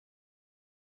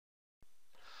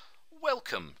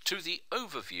Welcome to the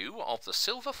overview of the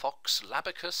Silver Fox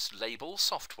Labacus label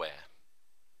software.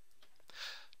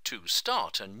 To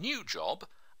start a new job,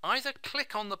 either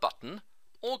click on the button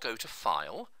or go to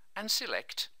File and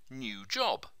select New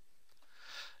Job.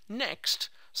 Next,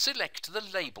 select the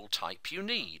label type you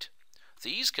need.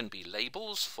 These can be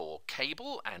labels for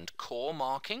cable and core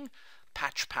marking,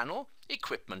 patch panel,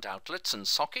 equipment outlets and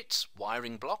sockets,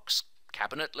 wiring blocks,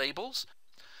 cabinet labels.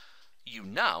 You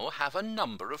now have a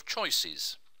number of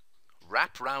choices: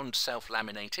 wrap round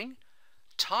self-laminating,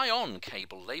 tie-on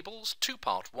cable labels,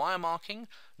 two-part wire marking,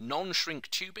 non-shrink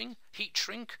tubing, heat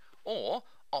shrink, or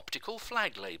optical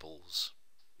flag labels.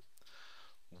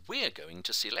 We're going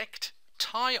to select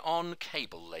tie-on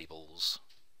cable labels.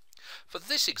 For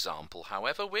this example,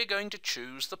 however, we're going to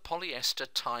choose the polyester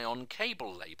tie-on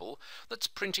cable label that's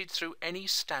printed through any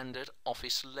standard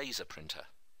office laser printer.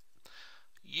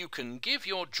 You can give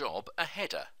your job a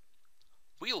header.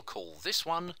 We'll call this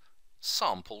one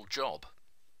Sample Job.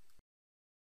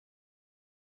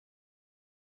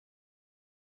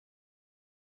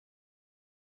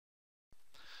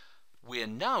 We're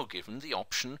now given the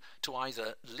option to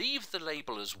either leave the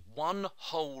label as one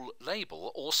whole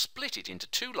label or split it into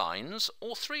 2 lines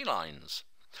or 3 lines.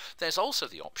 There's also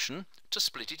the option to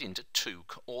split it into 2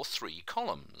 or 3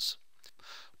 columns.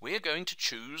 We're going to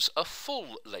choose a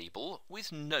full label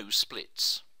with no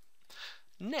splits.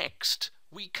 Next,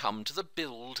 we come to the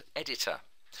build editor.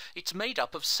 It's made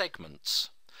up of segments.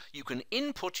 You can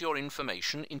input your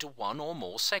information into 1 or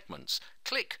more segments.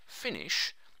 Click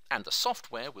Finish, and the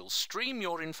software will stream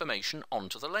your information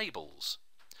onto the labels.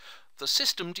 The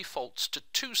system defaults to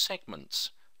 2 segments,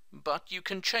 but you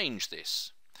can change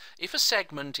this. If a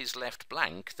segment is left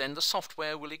blank, then the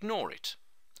software will ignore it.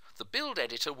 The build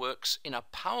editor works in a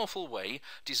powerful way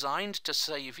designed to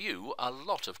save you a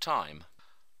lot of time.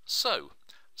 So,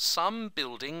 some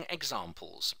building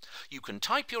examples. You can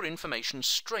type your information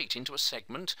straight into a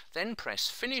segment, then press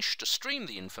Finish to stream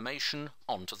the information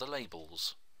onto the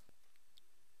labels.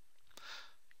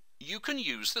 You can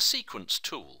use the sequence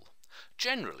tool.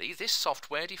 Generally, this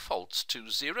software defaults to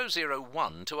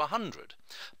 001 to 100,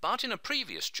 but in a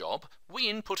previous job we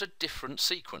input a different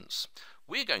sequence.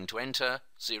 We're going to enter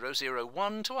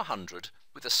 001 to 100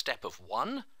 with a step of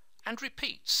 1 and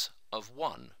repeats of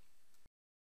 1.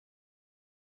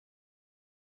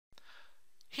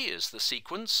 Here's the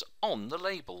sequence on the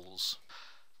labels.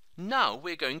 Now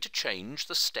we're going to change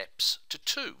the steps to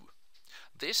 2.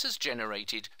 This has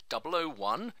generated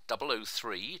 001,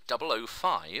 003,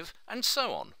 005 and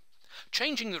so on.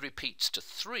 Changing the repeats to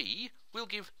 3 will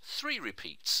give 3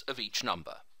 repeats of each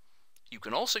number. You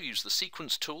can also use the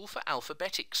sequence tool for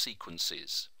alphabetic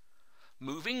sequences.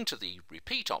 Moving to the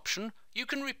repeat option, you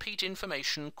can repeat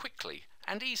information quickly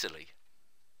and easily.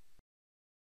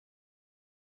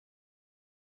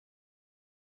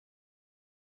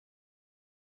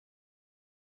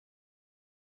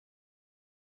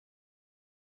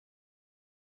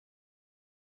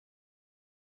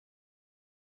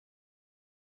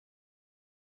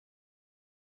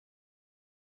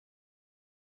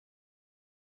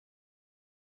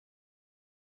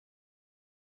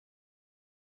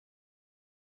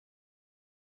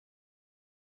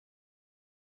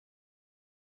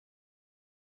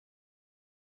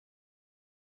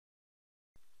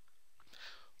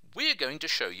 We're going to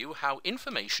show you how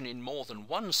information in more than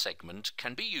one segment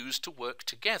can be used to work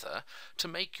together to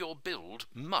make your build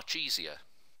much easier.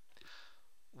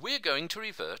 We're going to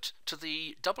revert to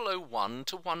the 001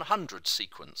 to 100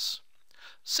 sequence.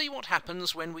 See what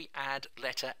happens when we add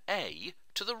letter A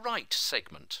to the right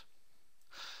segment.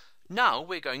 Now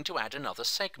we're going to add another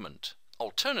segment.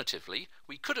 Alternatively,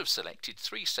 we could have selected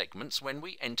 3 segments when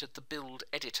we entered the build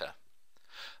editor.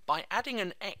 By adding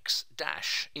an X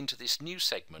dash into this new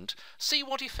segment, see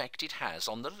what effect it has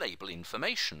on the label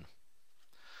information.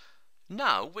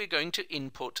 Now we're going to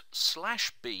input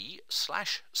 /B,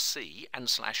 /C and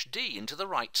 /D into the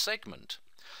right segment.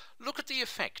 Look at the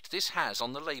effect this has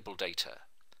on the label data.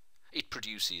 It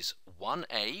produces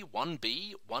 1A,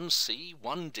 1B, 1C,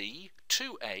 1D,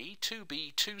 2A,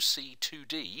 2B, 2C,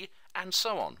 2D and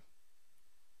so on.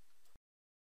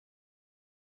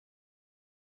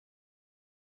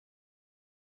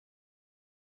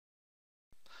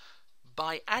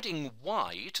 By adding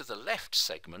Y to the left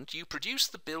segment, you produce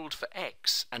the build for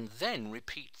X and then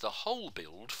repeat the whole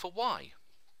build for Y.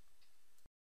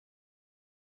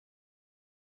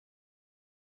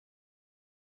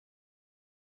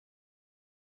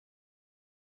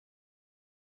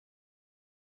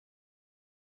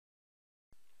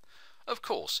 Of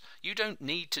course, you don't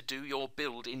need to do your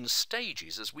build in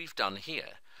stages as we've done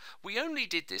here. We only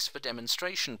did this for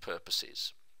demonstration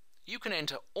purposes. you can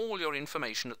enter all your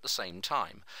information at the same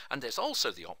time, and there's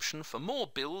also the option for more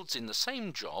builds in the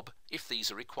same job if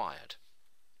these are required.